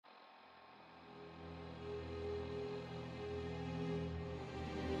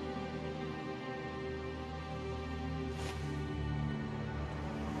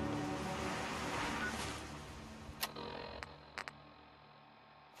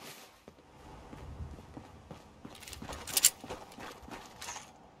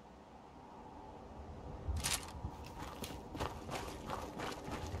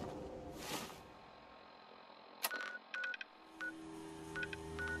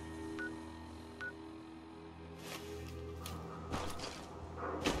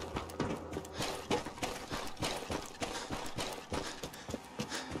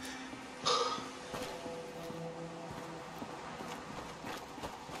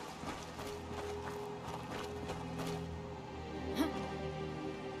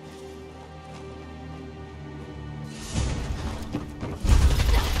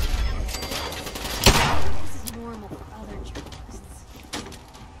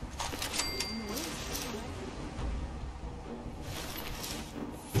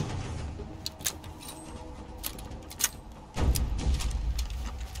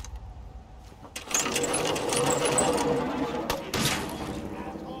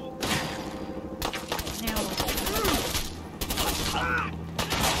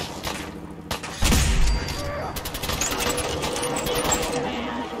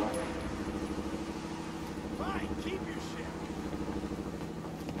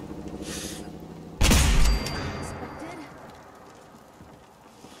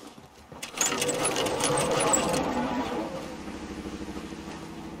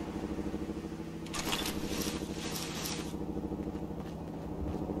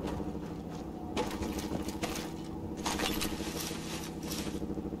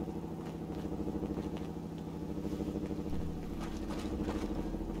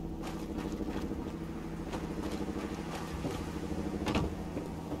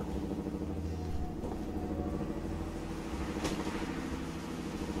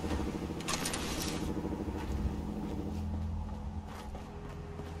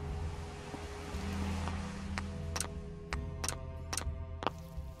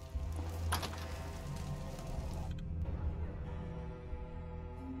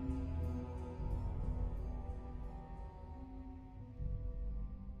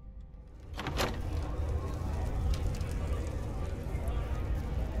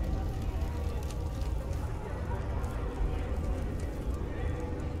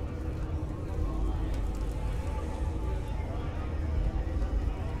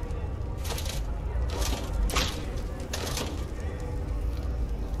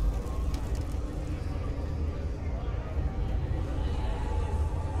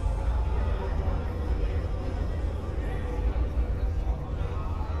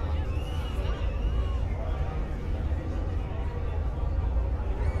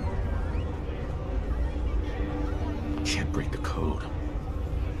can't break the code.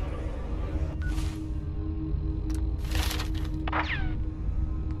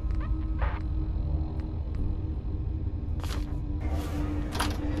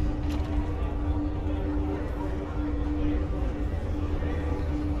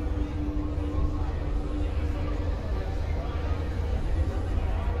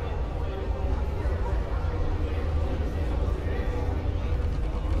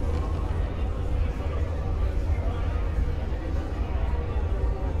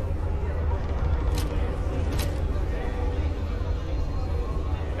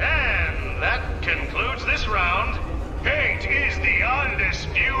 Concludes this round. Paint is the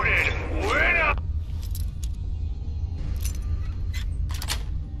undisputed winner.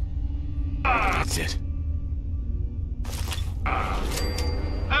 That's it.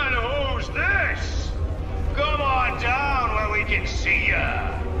 And who's this? Come on down where we can see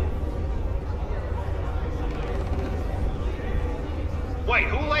ya. Wait,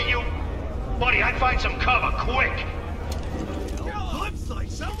 who let you? Buddy, I'd find some cover quick. Looks like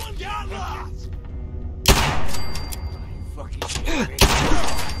someone got lost. Fucking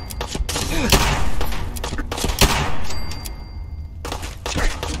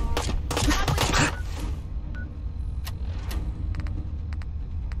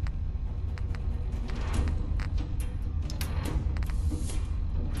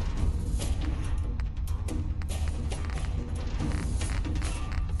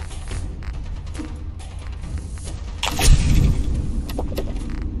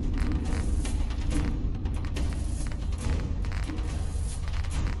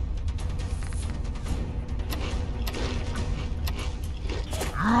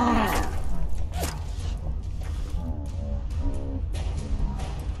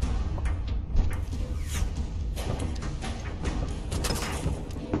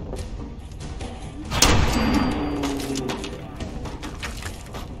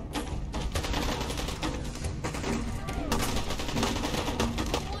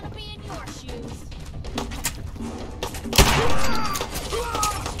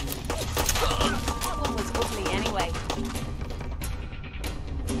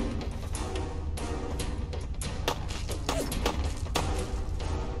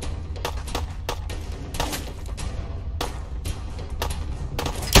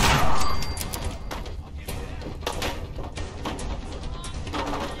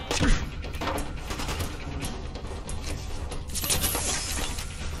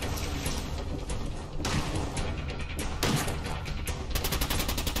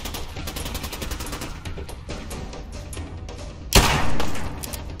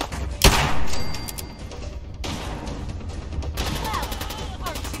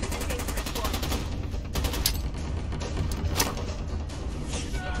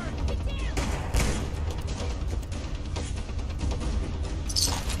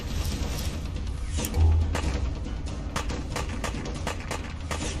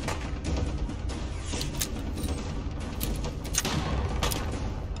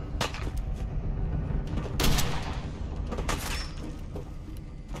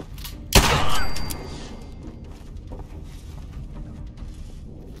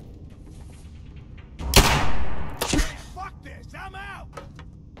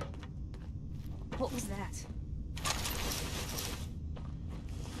What was that?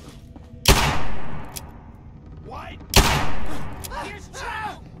 What? Here's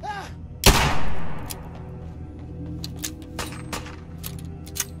Chow!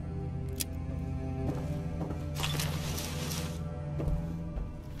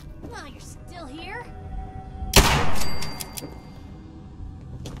 Oh, you're still here?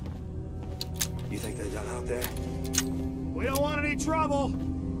 You think they're done out there? We don't want any trouble.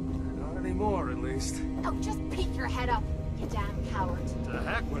 Not anymore, at least. Oh, just peek your head up, you damn coward. To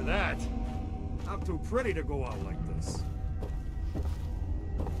heck with that. I'm too pretty to go out like this.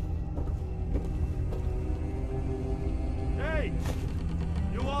 Hey!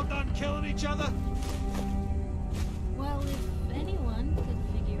 You all done killing each other? Well, if anyone could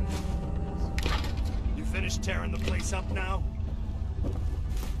figure out You finished tearing the place up now?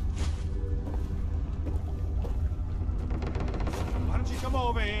 Why don't you come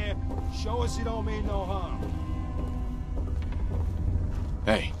over here, show us you don't mean no harm.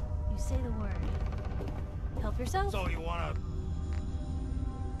 Hey. You say the word. Help yourself? So you wanna...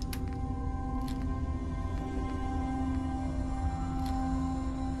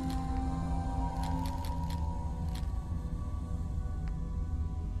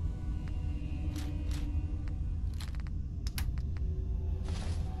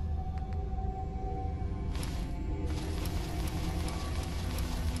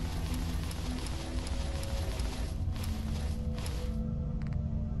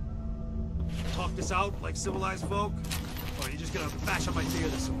 talk this out like civilized folk? Or are you just gonna bash on my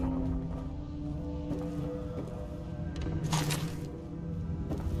theater some more?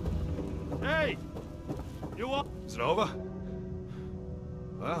 Hey! You up? Is it over?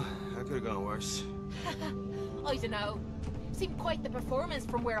 Well, that could have gone worse. I don't know. Seemed quite the performance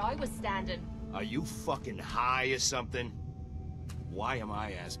from where I was standing. Are you fucking high or something? Why am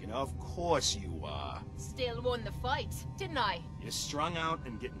I asking? Of course you are. Still won the fight, didn't I? You're strung out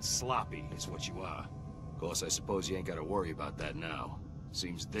and getting sloppy is what you are. Of course, I suppose you ain't gotta worry about that now.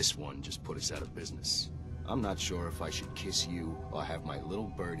 Seems this one just put us out of business. I'm not sure if I should kiss you or have my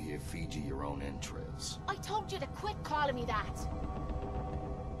little bird here feed you your own entrails. I told you to quit calling me that.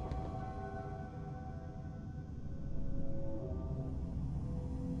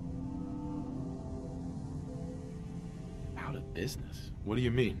 Out of business? What do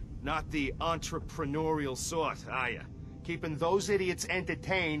you mean? Not the entrepreneurial sort, are ya? Keeping those idiots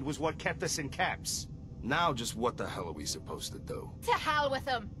entertained was what kept us in caps. Now just what the hell are we supposed to do? To hell with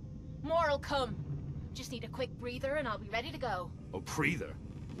them. More'll come. Just need a quick breather and I'll be ready to go. A breather?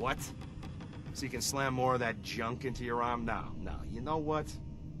 What? So you can slam more of that junk into your arm now? No, you know what?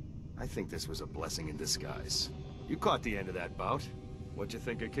 I think this was a blessing in disguise. You caught the end of that bout. What'd you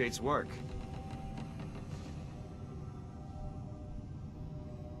think of Kate's work?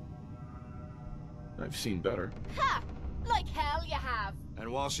 I've seen better. Ha! Like hell you have.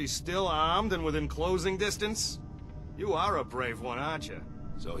 And while she's still armed and within closing distance? You are a brave one, aren't you?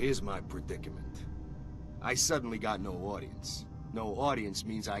 So here's my predicament. I suddenly got no audience. No audience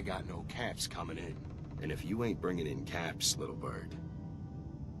means I got no caps coming in. And if you ain't bringing in caps, little bird,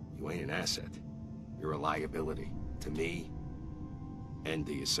 you ain't an asset. You're a liability to me and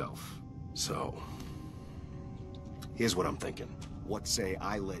to yourself. So, here's what I'm thinking. What say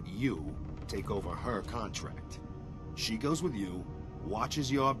I let you take over her contract? She goes with you,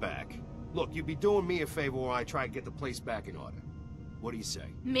 watches your back. Look, you'd be doing me a favor while I try to get the place back in order. What do you say?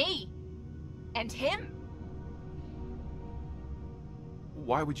 Me? And him?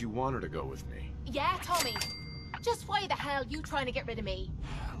 Why would you want her to go with me? Yeah, Tommy. Just why the hell you trying to get rid of me?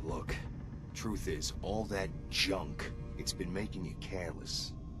 Look, truth is, all that junk, it's been making you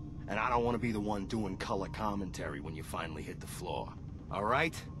careless. And I don't want to be the one doing color commentary when you finally hit the floor. All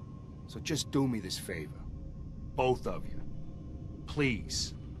right? So just do me this favor. Both of you.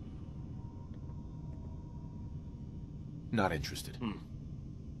 Please. Not interested.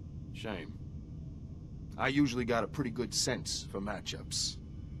 Shame. I usually got a pretty good sense for matchups.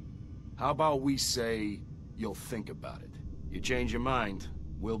 How about we say you'll think about it? You change your mind,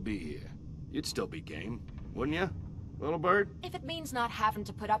 we'll be here. You'd still be game, wouldn't you, little bird? If it means not having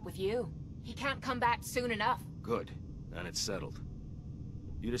to put up with you. He can't come back soon enough. Good. Then it's settled.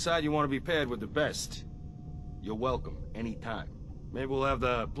 You decide you want to be paired with the best. You're welcome, anytime. Maybe we'll have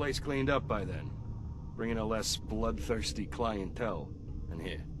the place cleaned up by then. Bring in a less bloodthirsty clientele. And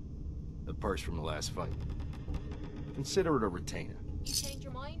here, the purse from the last fight. Consider it a retainer. You change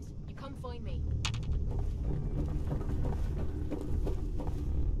your mind, you come find me.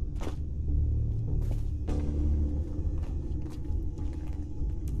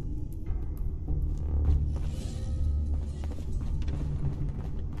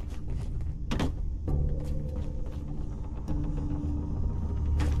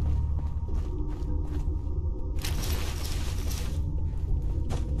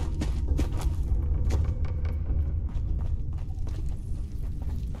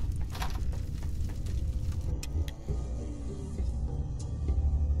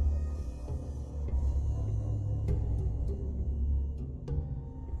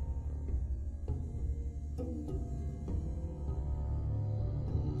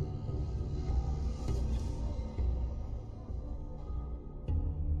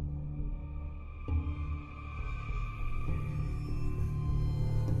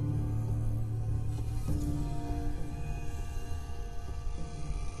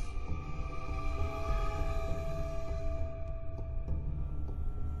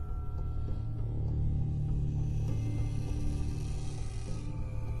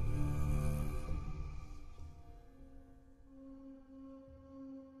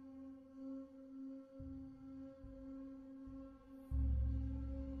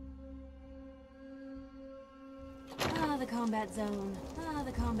 Ah, the combat zone. Ah,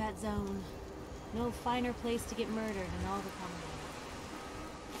 the combat zone. No finer place to get murdered in all the combat.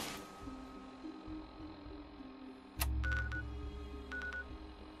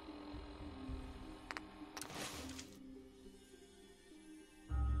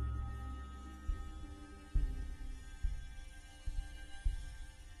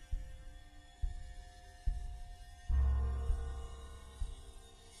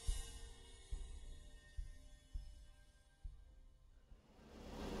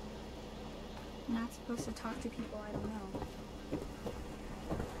 not supposed to talk to people I don't know.